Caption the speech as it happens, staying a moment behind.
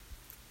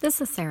This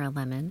is Sarah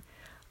Lemon,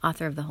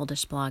 author of the Whole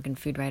Dish blog and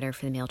food writer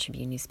for the Mail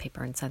Tribune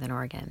newspaper in Southern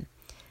Oregon.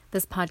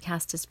 This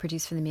podcast is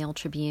produced for the Mail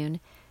Tribune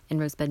and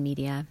Rosebud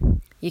Media.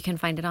 You can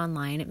find it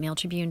online at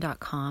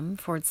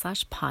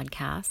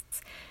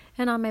mailtribune.com/podcasts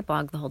and on my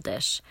blog, The Whole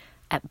Dish,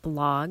 at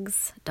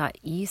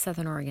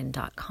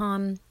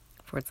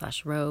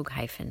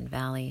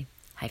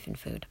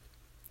blogs.esouthernoregon.com/rogue-valley-food.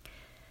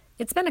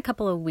 It's been a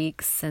couple of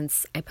weeks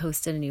since I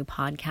posted a new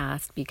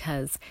podcast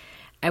because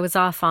I was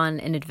off on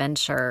an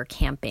adventure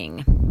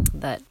camping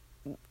that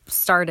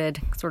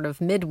started sort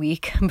of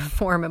midweek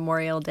before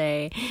Memorial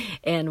Day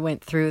and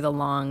went through the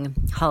long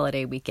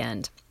holiday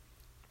weekend.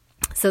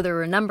 So there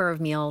were a number of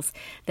meals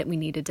that we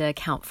needed to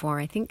account for.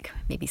 I think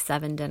maybe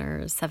 7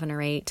 dinners, 7 or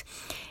 8.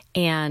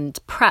 And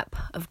prep,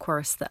 of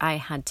course, that I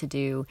had to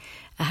do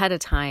ahead of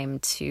time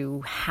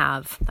to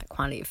have that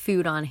quantity of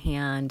food on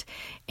hand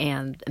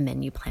and a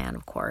menu plan,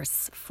 of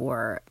course,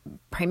 for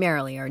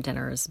primarily our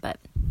dinners, but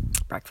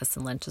breakfasts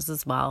and lunches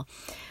as well,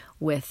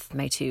 with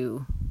my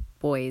 2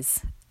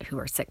 boys who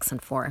are 6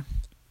 and 4.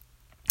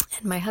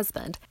 And my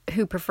husband,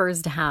 who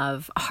prefers to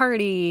have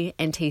hearty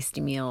and tasty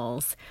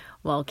meals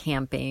while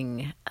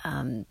camping,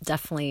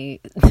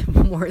 definitely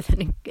more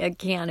than a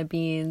can of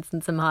beans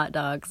and some hot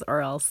dogs,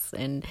 or else,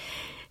 in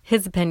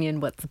his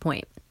opinion, what's the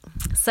point?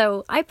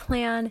 So I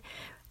plan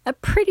a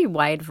pretty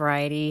wide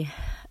variety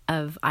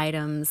of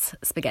items.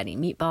 Spaghetti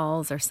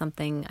meatballs are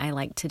something I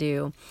like to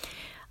do.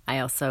 I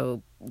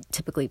also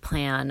typically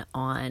plan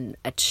on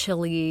a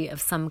chili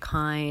of some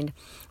kind.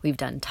 We've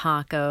done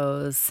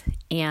tacos,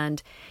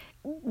 and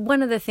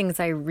one of the things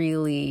I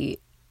really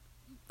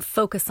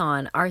focus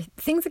on are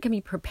things that can be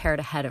prepared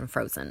ahead and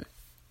frozen,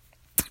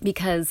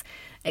 because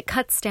it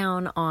cuts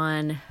down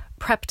on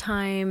prep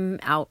time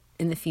out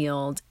in the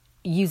field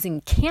using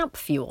camp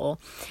fuel,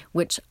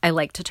 which I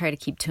like to try to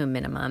keep to a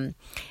minimum.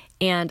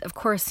 And of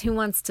course, who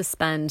wants to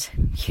spend,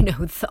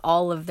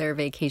 all of their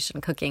vacation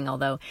cooking?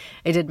 Although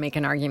I did make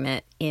an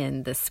argument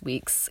in this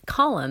week's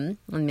column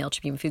in the Mail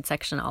Tribune food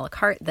section, a la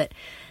carte, that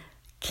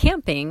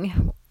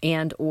camping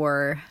and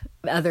or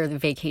other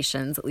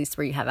vacations, at least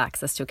where you have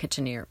access to a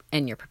kitchen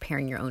and you're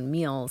preparing your own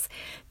meals,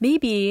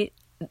 maybe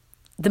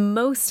the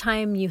most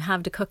time you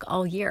have to cook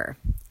all year,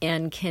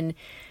 and can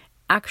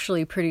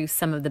actually produce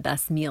some of the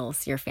best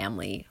meals your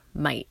family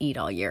might eat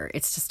all year.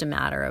 It's just a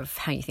matter of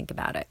how you think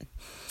about it.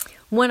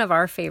 One of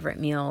our favorite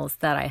meals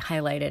that I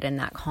highlighted in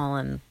that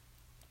column,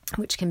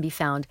 which can be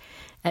found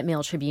at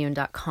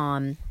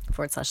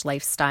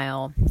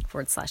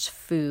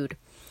mailtribune.com/lifestyle/food,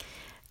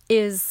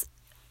 is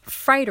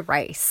fried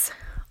rice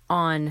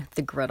on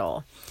the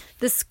griddle.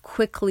 This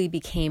quickly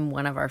became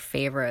one of our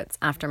favorites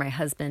after my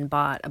husband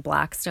bought a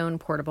Blackstone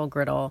portable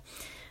griddle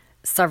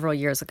several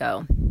years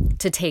ago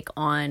to take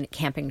on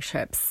camping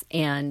trips.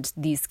 And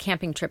these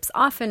camping trips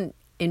often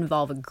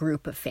involve a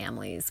group of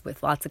families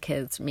with lots of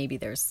kids. Maybe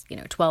there's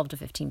 12 to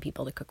 15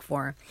 people to cook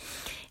for.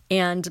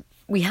 And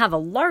we have a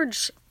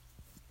large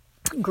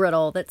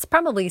griddle that's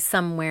probably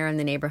somewhere in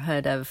the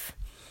neighborhood of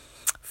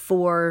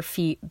 4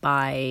 feet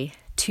by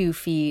 2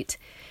 feet.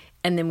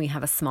 And then we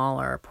have a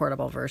smaller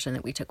portable version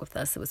that we took with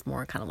us. It was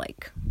more kind of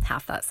like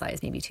half that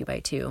size, maybe 2 by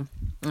 2.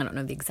 I don't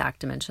know the exact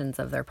dimensions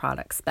of their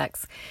product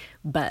specs,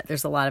 but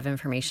there's a lot of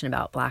information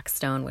about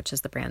Blackstone, which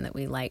is the brand that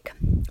we like,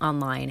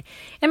 online.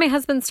 And my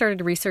husband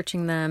started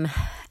researching them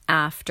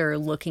after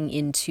looking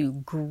into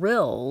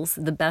grills,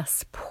 the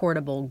best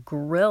portable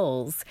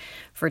grills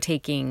for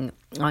taking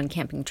on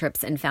camping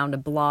trips, and found a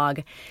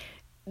blog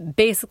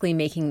basically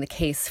making the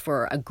case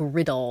for a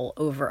griddle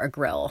over a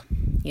grill.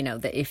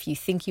 That if you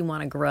think you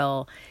want a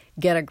grill,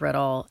 get a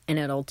griddle and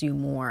it'll do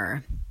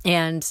more.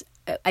 And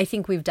I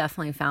think we've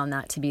definitely found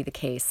that to be the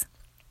case.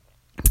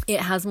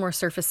 It has more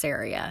surface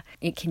area.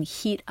 It can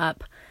heat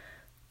up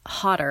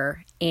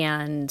hotter,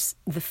 and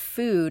the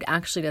food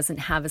actually doesn't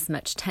have as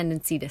much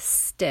tendency to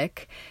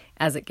stick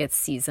as it gets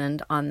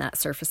seasoned on that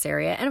surface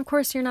area. And of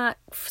course, you're not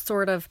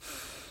sort of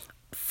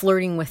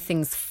flirting with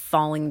things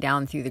falling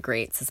down through the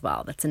grates as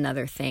well. That's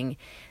another thing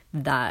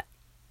that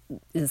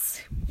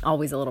is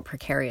always a little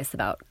precarious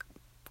about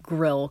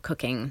grill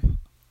cooking.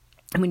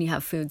 And when you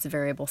have foods of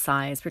variable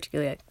size,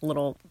 particularly like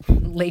little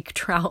lake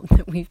trout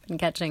that we've been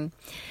catching.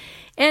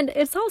 And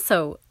it's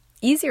also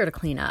easier to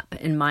clean up,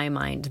 in my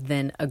mind,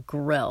 than a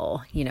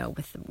grill,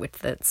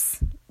 with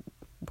its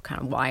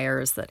kind of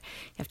wires that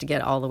you have to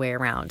get all the way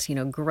around.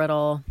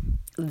 Griddle,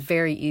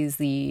 very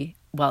easy,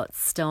 while it's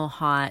still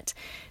hot,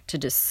 to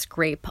just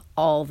scrape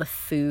all the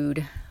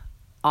food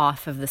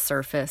off of the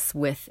surface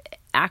with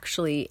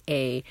actually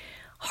a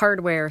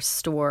hardware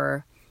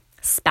store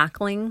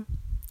spackling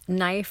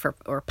knife,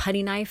 or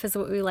putty knife is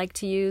what we like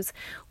to use,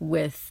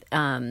 with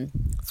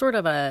sort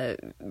of a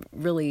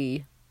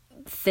really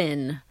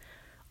thin,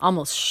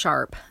 almost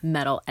sharp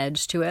metal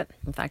edge to it.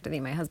 In fact, I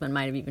think my husband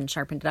might have even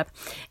sharpened it up.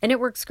 And it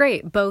works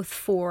great, both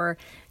for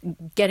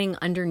getting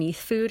underneath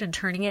food and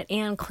turning it,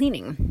 and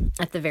cleaning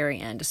at the very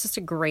end. It's just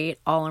a great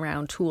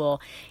all-around tool,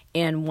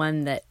 and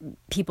one that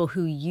people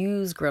who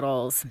use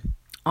griddles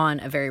on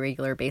a very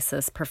regular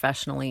basis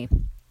professionally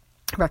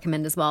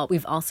recommend as well.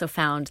 We've also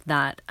found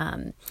that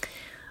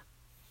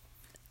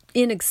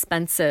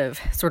inexpensive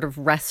sort of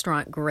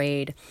restaurant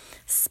grade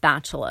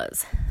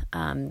spatulas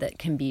that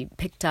can be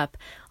picked up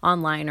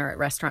online or at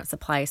restaurant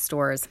supply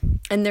stores.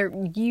 And they're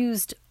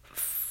used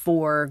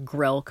for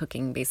grill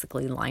cooking,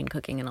 basically line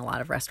cooking in a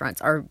lot of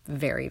restaurants, are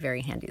very,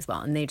 very handy as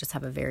well. And they just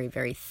have a very,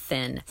 very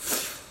thin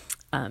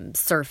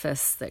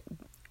surface that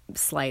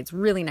slides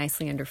really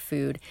nicely under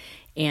food.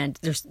 And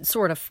they're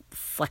sort of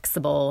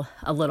flexible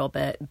a little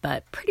bit,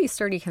 but pretty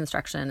sturdy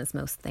construction, as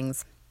most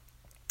things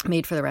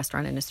made for the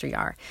restaurant industry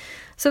are.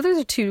 So those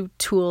are two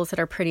tools that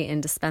are pretty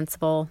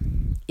indispensable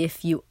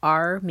if you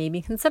are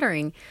maybe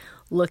considering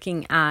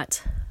looking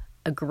at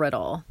a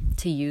griddle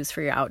to use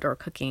for your outdoor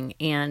cooking.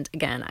 And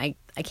again, I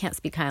can't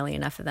speak highly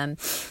enough of them,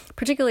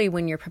 particularly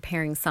when you're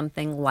preparing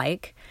something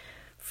like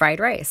fried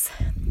rice.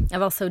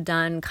 I've also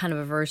done kind of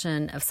a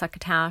version of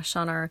succotash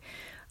on our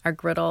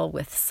griddle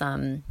with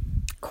some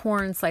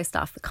corn sliced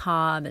off the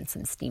cob and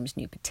some steamed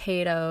new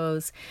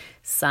potatoes,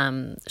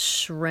 some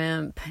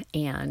shrimp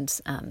and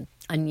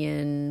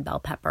onion, bell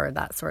pepper,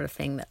 that sort of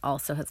thing, that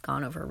also has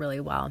gone over really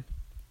well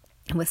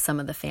with some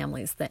of the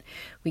families that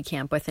we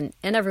camp with. And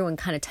everyone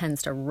kind of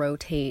tends to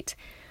rotate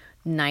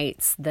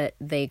nights that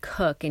they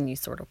cook, and you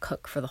sort of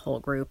cook for the whole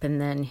group, and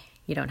then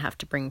you don't have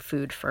to bring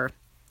food for a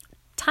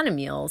ton of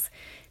meals,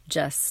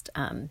 just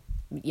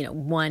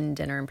one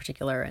dinner in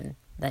particular, and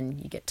then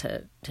you get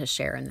to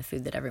share in the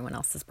food that everyone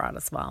else has brought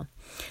as well.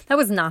 That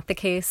was not the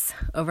case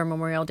over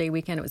Memorial Day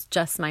weekend. It was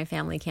just my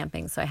family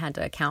camping, so I had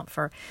to account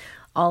for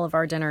all of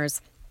our dinners.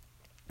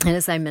 And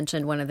as I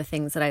mentioned, one of the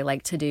things that I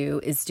like to do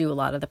is do a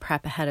lot of the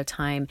prep ahead of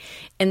time.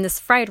 And this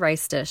fried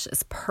rice dish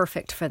is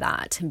perfect for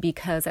that,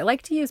 because I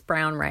like to use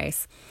brown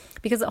rice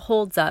because it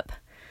holds up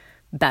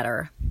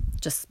better,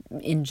 just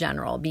in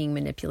general, being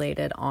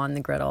manipulated on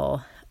the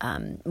griddle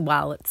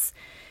while it's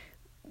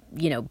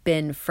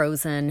been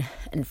frozen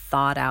and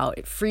thawed out.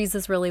 It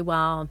freezes really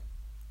well,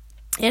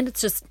 and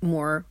it's just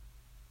more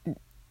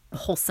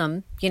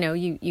wholesome.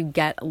 You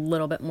get a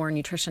little bit more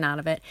nutrition out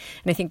of it.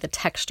 And I think the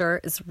texture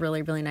is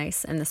really, really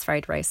nice in this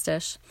fried rice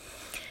dish.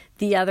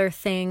 The other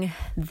thing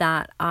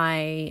that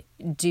I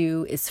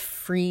do is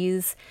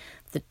freeze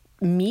the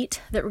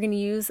meat that we're going to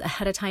use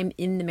ahead of time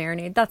in the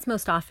marinade. That's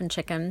most often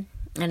chicken,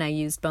 and I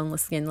used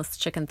boneless, skinless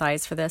chicken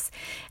thighs for this.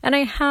 And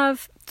I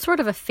have sort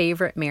of a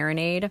favorite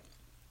marinade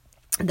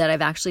that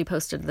I've actually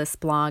posted to this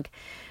blog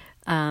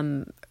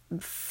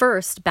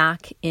first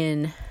back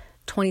in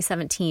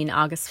 2017,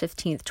 August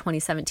 15th,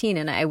 2017.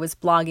 And I was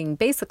blogging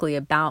basically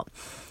about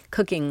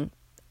cooking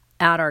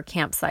at our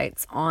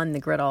campsites on the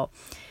griddle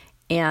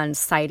and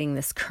citing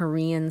this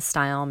Korean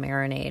style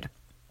marinade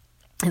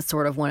as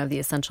sort of one of the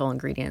essential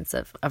ingredients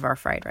of our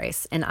fried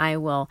rice. And I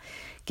will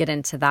get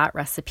into that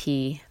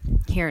recipe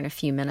here in a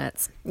few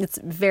minutes. It's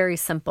very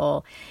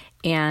simple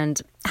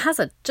and has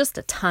just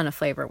a ton of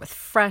flavor with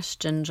fresh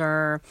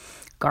ginger,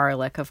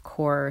 garlic, of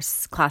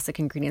course, classic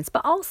ingredients,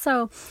 but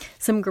also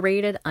some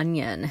grated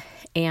onion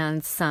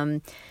and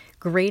some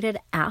grated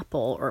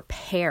apple or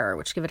pear,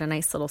 which give it a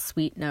nice little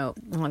sweet note,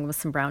 along with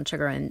some brown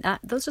sugar. And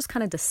those just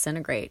kind of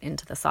disintegrate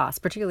into the sauce,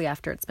 particularly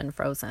after it's been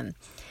frozen.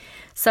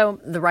 So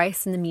the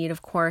rice and the meat,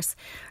 of course,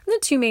 are the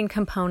two main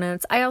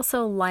components. I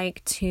also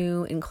like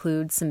to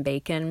include some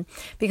bacon,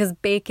 because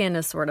bacon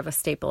is sort of a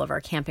staple of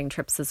our camping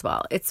trips as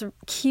well. It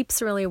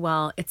keeps really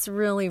well. It's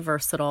really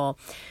versatile,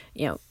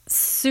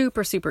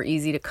 super, super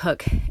easy to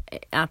cook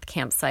at the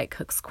campsite,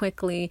 cooks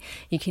quickly.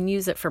 You can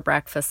use it for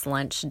breakfast,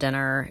 lunch,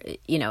 dinner.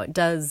 It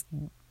does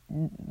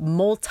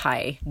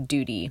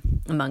multi-duty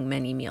among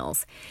many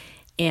meals.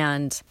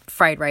 And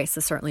fried rice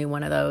is certainly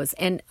one of those.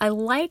 And I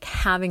like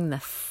having the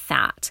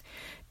fat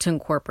to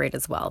incorporate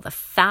as well. The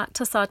fat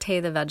to saute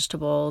the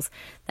vegetables,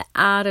 the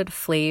added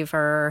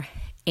flavor,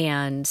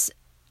 and,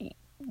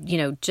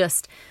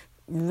 just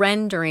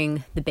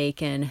rendering the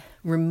bacon,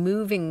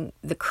 removing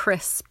the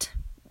crisped,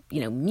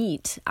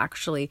 meat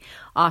actually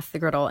off the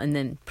griddle, and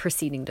then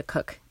proceeding to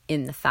cook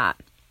in the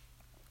fat.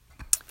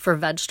 For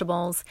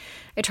vegetables,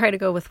 I try to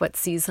go with what's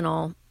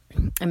seasonal.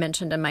 I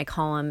mentioned in my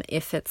column,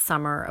 if it's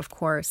summer, of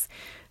course,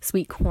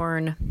 sweet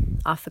corn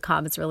off the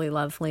cob is really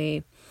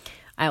lovely.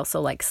 I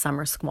also like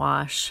summer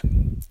squash,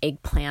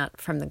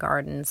 eggplant from the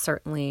garden,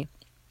 certainly.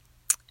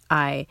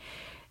 I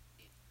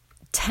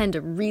tend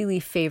to really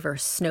favor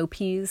snow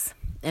peas.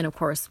 And of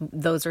course,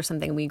 those are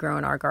something we grow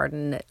in our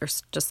garden that are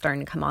just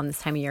starting to come on this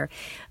time of year.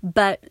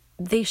 But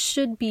they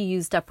should be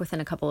used up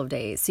within a couple of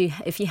days. So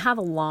if you have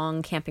a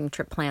long camping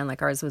trip plan,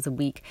 like ours was a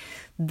week,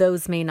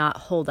 those may not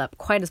hold up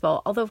quite as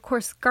well. Although, of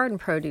course, garden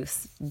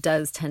produce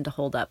does tend to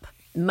hold up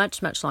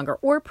much, much longer.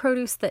 Or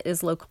produce that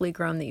is locally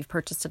grown that you've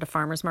purchased at a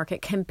farmer's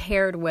market,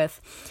 compared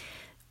with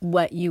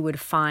what you would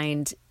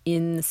find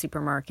in the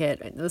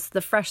supermarket.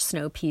 The fresh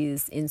snow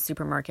peas in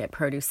supermarket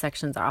produce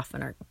sections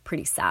often are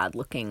pretty sad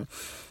looking,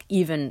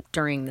 even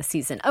during the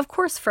season. Of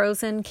course,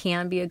 frozen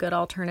can be a good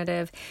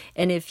alternative.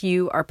 And if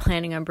you are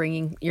planning on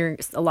bringing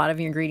a lot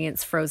of your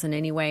ingredients frozen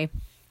anyway,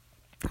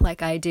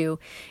 like I do,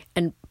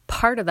 and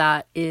part of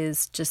that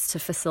is just to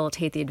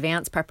facilitate the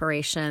advanced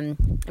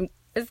preparation.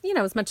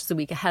 as much as a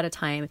week ahead of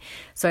time,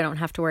 so I don't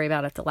have to worry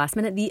about it at the last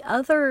minute. The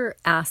other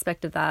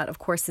aspect of that, of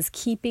course, is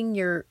keeping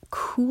your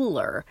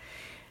cooler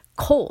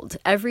cold,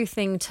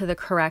 everything to the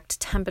correct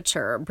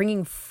temperature.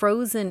 Bringing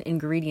frozen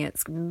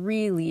ingredients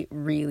really,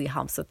 really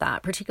helps with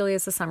that, particularly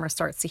as the summer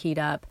starts to heat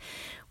up.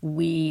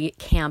 We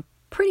camp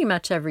pretty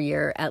much every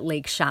year at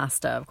Lake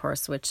Shasta, of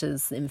course, which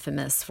is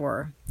infamous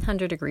for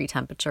 100-degree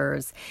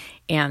temperatures,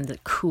 and the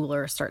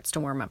cooler starts to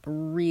warm up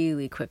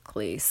really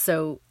quickly.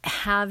 So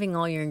having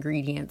all your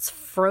ingredients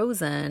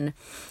frozen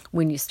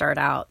when you start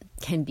out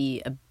can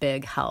be a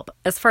big help.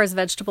 As far as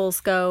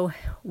vegetables go,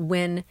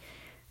 when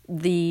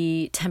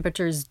the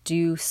temperatures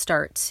do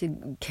start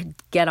to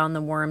get on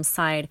the warm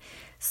side,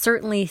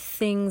 certainly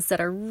things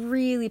that are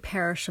really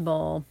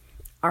perishable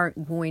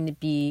aren't going to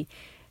be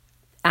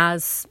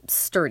as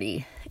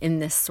sturdy in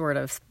this sort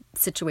of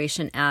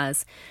situation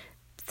as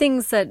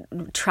things that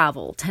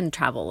tend to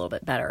travel a little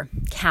bit better.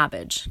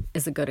 Cabbage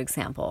is a good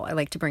example. I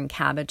like to bring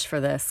cabbage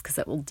for this because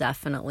it will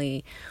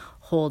definitely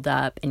hold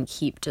up and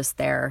keep just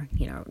there,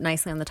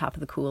 nicely on the top of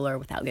the cooler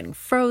without getting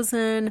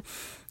frozen.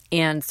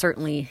 And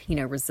certainly,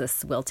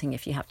 resists wilting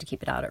if you have to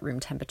keep it out at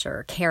room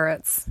temperature.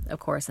 Carrots, of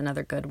course,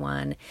 another good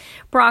one.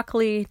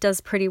 Broccoli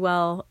does pretty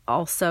well.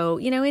 Also,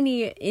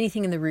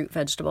 anything in the root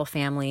vegetable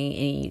family,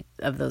 any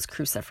of those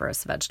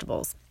cruciferous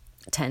vegetables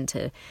tend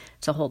to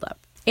hold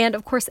up. And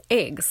of course,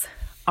 eggs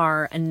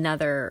are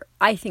another,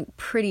 I think,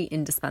 pretty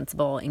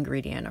indispensable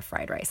ingredient of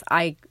fried rice.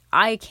 I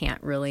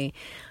can't really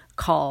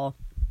call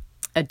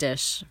a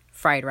dish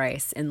fried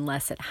rice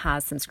unless it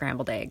has some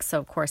scrambled eggs. So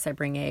of course I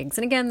bring eggs.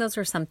 And again, those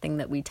are something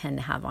that we tend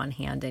to have on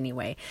hand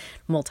anyway,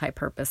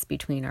 multi-purpose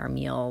between our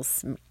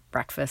meals,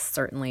 breakfast,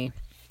 certainly.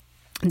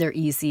 They're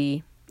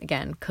easy,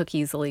 again, cook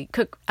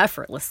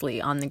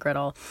effortlessly on the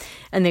griddle,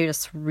 and they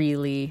just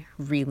really,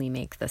 really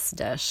make this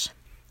dish.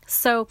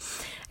 So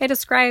I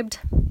described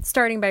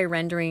starting by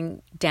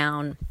rendering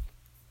down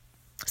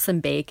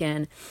some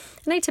bacon,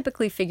 and I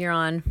typically figure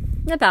on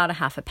about a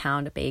half a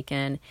pound of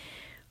bacon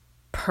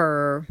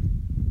per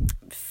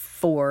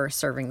 4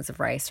 servings of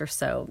rice or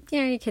so.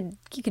 You could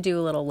do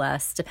a little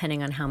less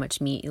depending on how much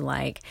meat you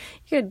like.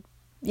 You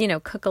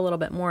could, cook a little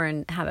bit more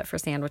and have it for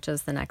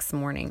sandwiches the next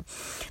morning.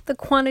 The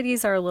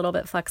quantities are a little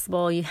bit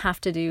flexible. You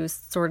have to do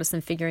sort of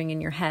some figuring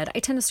in your head. I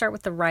tend to start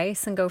with the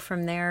rice and go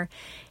from there.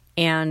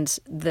 And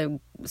the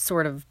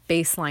sort of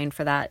baseline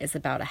for that is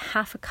about a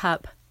half a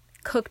cup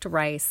cooked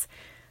rice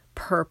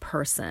per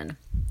person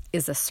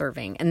is a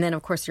serving. And then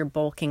of course you're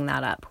bulking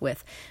that up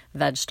with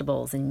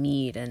vegetables and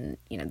meat and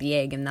the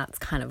egg, and that's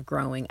kind of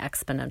growing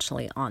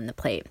exponentially on the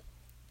plate.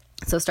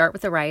 So start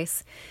with the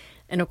rice,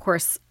 and of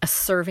course a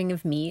serving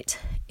of meat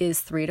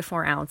is 3 to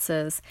 4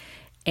 ounces.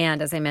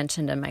 And as I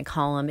mentioned in my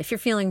column, if you're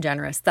feeling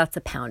generous, that's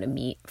a pound of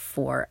meat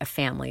for a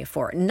family of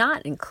 4,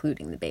 not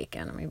including the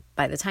bacon. I mean,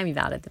 by the time you've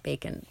added the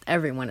bacon,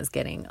 everyone is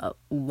getting a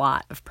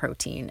lot of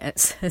protein.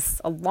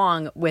 It's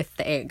along with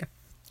the egg.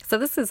 So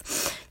this is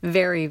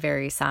very,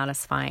 very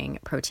satisfying,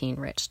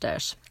 protein-rich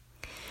dish.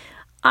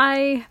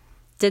 I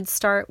did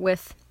start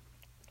with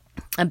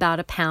about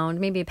a pound,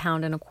 maybe a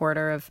pound and a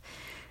quarter of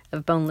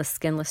boneless,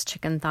 skinless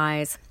chicken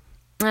thighs.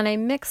 And I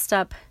mixed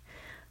up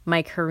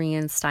my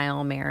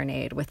Korean-style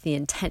marinade with the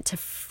intent to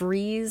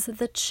freeze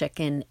the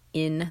chicken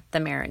in the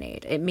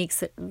marinade. It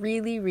makes it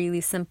really,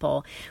 really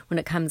simple when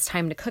it comes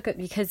time to cook it,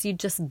 because you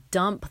just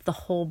dump the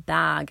whole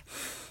bag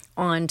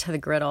onto the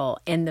griddle,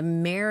 and the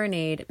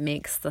marinade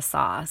makes the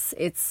sauce.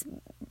 It's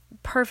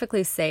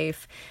perfectly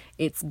safe.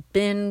 It's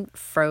been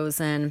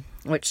frozen,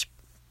 which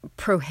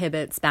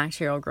prohibits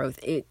bacterial growth.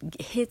 It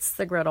hits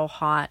the griddle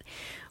hot,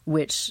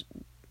 which,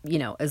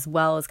 as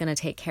well is going to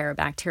take care of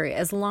bacteria,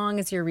 as long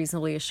as you're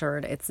reasonably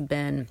assured it's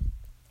been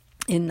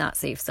in that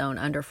safe zone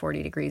under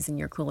 40 degrees in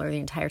your cooler the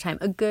entire time.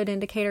 A good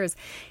indicator is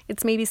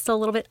it's maybe still a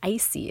little bit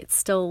icy. It's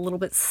still a little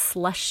bit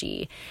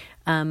slushy.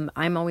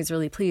 I'm always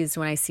really pleased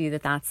when I see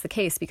that that's the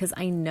case, because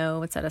I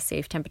know it's at a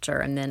safe temperature.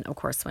 And then, of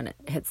course, when it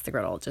hits the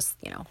griddle, it just,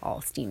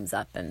 all steams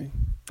up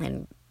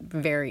and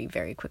very,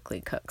 very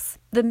quickly cooks.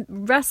 The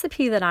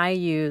recipe that I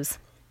use,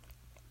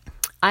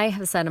 I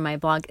have said in my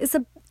blog, is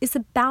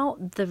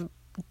about the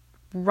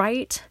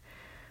right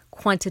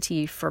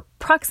quantity for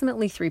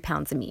approximately 3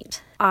 pounds of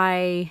meat.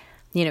 I,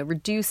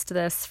 reduced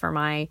this for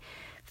my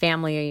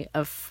family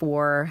of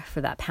 4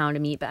 for that pound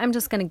of meat, but I'm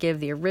just going to give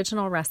the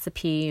original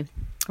recipe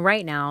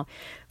right now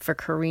for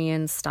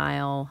Korean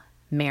style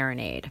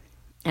marinade.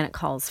 And it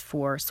calls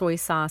for soy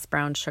sauce,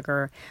 brown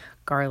sugar,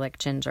 garlic,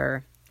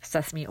 ginger,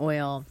 sesame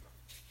oil,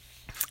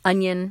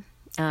 onion,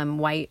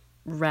 white,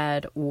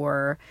 red,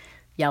 or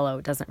yellow,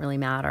 doesn't really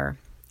matter,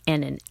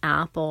 and an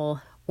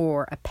apple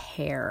or a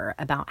pear,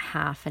 about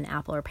half an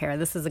apple or pear.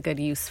 This is a good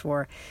use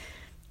for,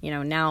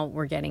 now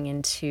we're getting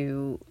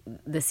into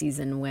the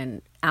season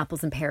when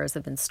apples and pears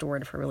have been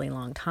stored for a really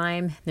long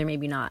time. They're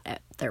maybe not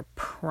at their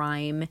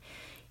prime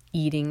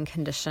eating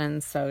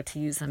conditions, so to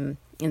use them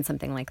in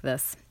something like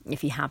this,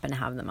 if you happen to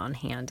have them on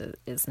hand,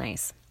 is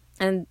nice.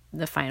 And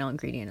the final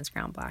ingredient is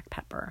ground black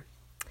pepper.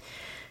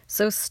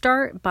 So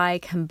start by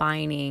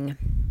combining,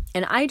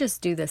 and I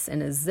just do this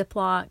in a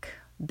Ziploc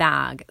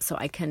bag so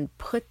I can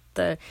put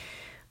the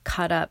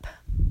cut up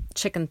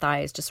chicken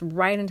thighs just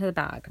right into the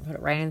bag and put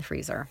it right in the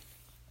freezer.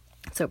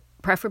 So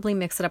preferably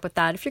mix it up with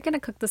that. If you're going to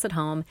cook this at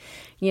home,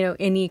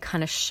 any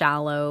kind of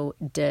shallow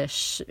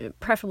dish,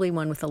 preferably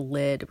one with a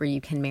lid where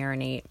you can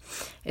marinate,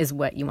 is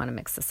what you want to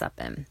mix this up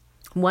in.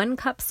 1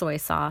 cup soy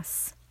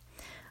sauce.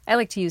 I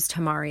like to use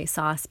tamari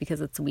sauce because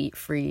it's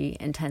wheat-free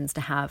and tends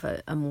to have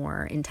a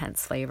more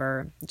intense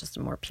flavor, just a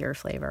more pure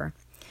flavor.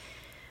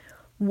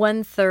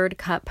 1/3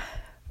 cup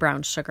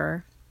brown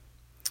sugar.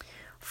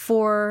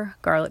 4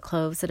 garlic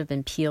cloves that have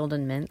been peeled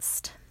and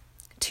minced.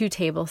 2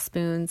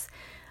 tablespoons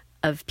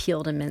of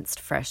peeled and minced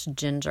fresh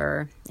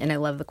ginger. And I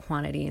love the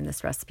quantity in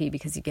this recipe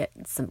because you get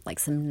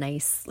some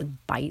nice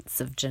bites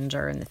of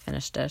ginger in the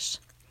finished dish.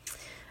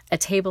 1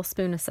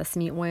 tablespoon of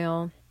sesame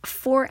oil.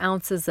 4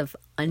 ounces of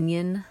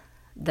onion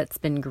that's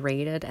been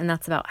grated, and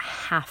that's about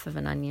half of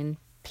an onion.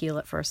 Peel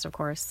it first, of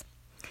course.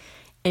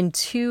 And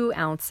 2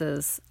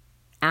 ounces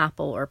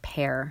apple or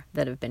pear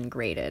that have been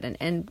grated.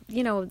 And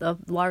the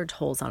large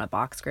holes on a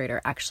box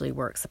grater actually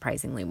work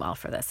surprisingly well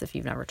for this if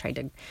you've never tried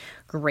to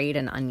grate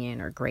an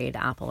onion or grate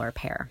apple or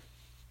pear.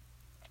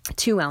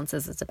 2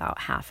 ounces is about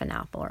half an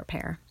apple or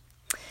pear.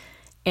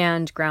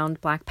 And ground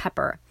black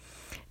pepper.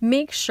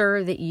 Make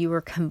sure that you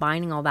are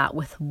combining all that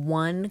with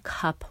 1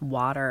 cup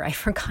water. I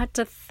forgot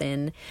to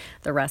thin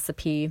the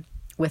recipe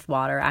with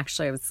water.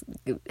 Actually,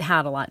 I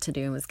had a lot to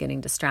do and was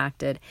getting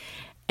distracted.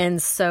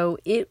 And so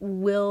it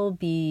will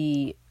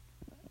be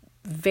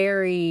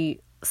very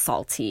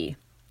salty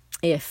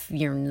if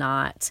you're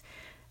not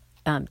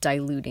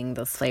diluting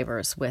those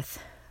flavors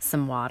with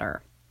some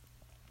water.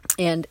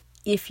 And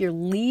if you're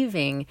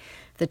leaving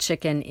the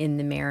chicken in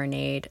the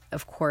marinade,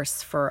 of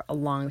course, for a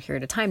long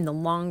period of time, the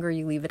longer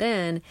you leave it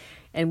in,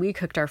 and we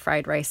cooked our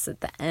fried rice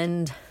at the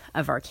end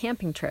of our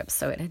camping trip,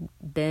 so it had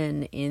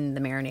been in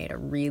the marinade a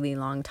really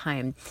long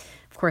time.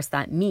 Of course,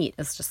 that meat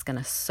is just going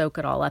to soak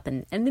it all up,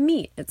 and the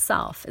meat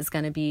itself is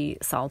going to be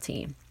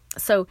salty.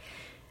 So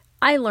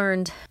I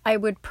learned I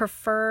would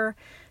prefer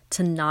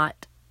to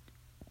not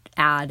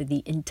add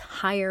the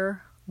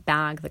entire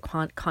bag, the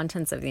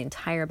contents of the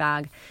entire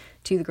bag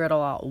to the griddle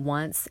all at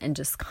once, and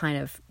just kind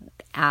of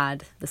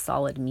add the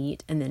solid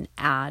meat and then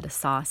add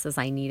sauce as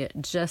I need it,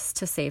 just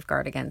to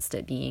safeguard against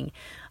it being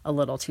a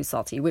little too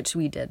salty, which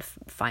we did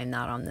find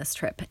that on this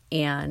trip.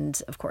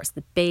 And of course,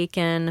 the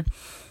bacon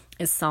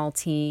is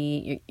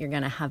salty. You're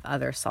going to have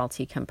other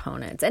salty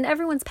components, and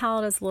everyone's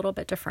palate is a little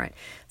bit different.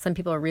 Some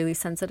people are really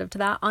sensitive to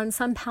that. On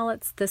some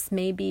palates, this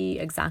may be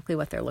exactly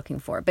what they're looking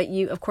for, but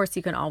of course,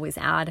 you can always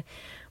add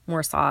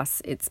more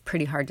sauce. It's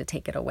pretty hard to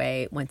take it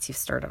away once you've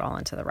stirred it all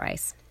into the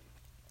rice.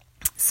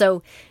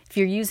 So if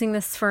you're using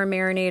this for a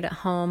marinade at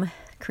home,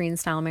 Korean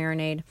style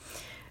marinade,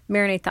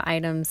 marinate the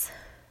items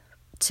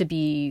to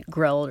be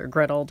grilled or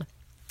griddled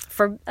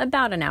for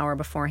about an hour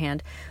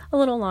beforehand. A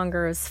little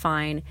longer is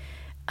fine.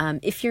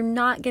 If you're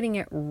not getting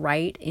it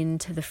right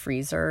into the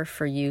freezer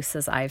for use,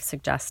 as I've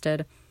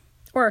suggested,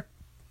 or,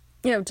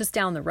 just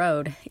down the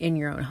road in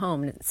your own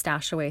home,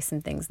 stash away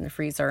some things in the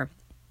freezer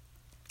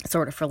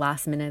sort of for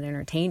last minute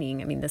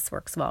entertaining. I mean, this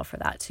works well for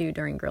that too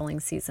during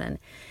grilling season.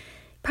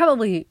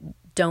 Probably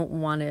don't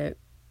want to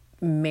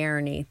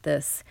marinate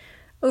this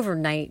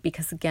overnight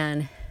because,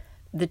 again,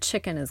 the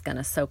chicken is going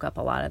to soak up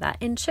a lot of that.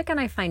 And chicken,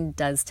 I find,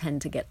 does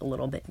tend to get a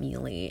little bit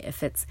mealy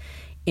if it's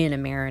in a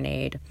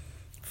marinade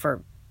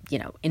for,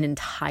 an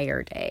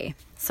entire day.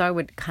 So I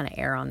would kind of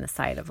err on the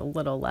side of a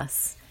little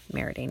less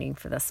marinating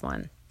for this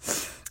one.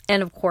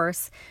 And of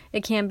course,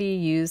 it can be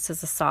used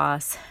as a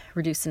sauce,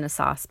 reduced in a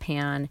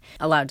saucepan,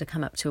 allowed to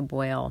come up to a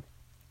boil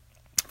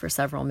for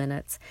several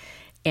minutes,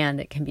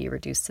 and it can be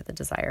reduced to the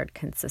desired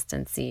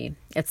consistency.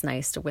 It's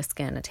nice to whisk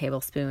in a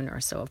tablespoon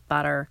or so of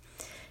butter,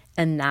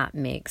 and that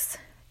makes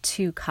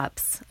 2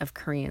 cups of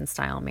Korean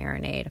style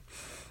marinade,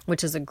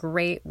 which is a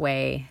great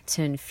way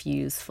to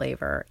infuse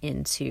flavor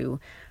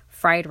into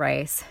fried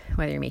rice,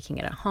 whether you're making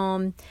it at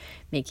home,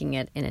 making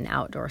it in an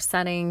outdoor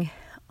setting,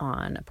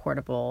 on a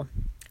portable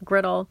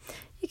griddle.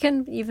 You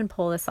can even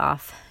pull this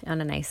off on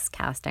a nice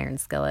cast iron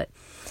skillet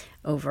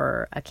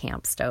over a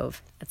camp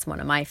stove. It's one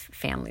of my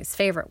family's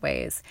favorite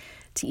ways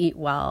to eat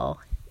well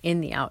in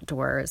the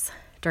outdoors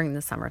during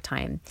the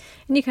summertime.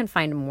 And you can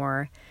find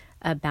more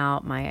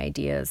about my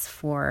ideas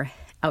for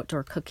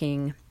outdoor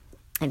cooking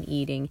and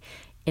eating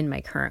in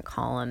my current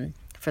column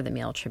for the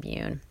Mail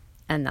Tribune.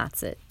 And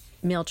that's it,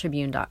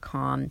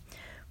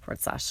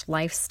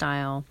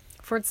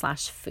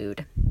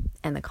 mailtribune.com/lifestyle/food.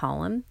 And the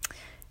column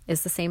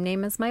is the same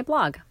name as my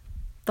blog,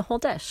 The Whole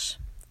Dish.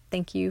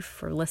 Thank you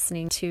for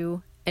listening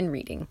to and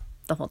reading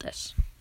The Whole Dish.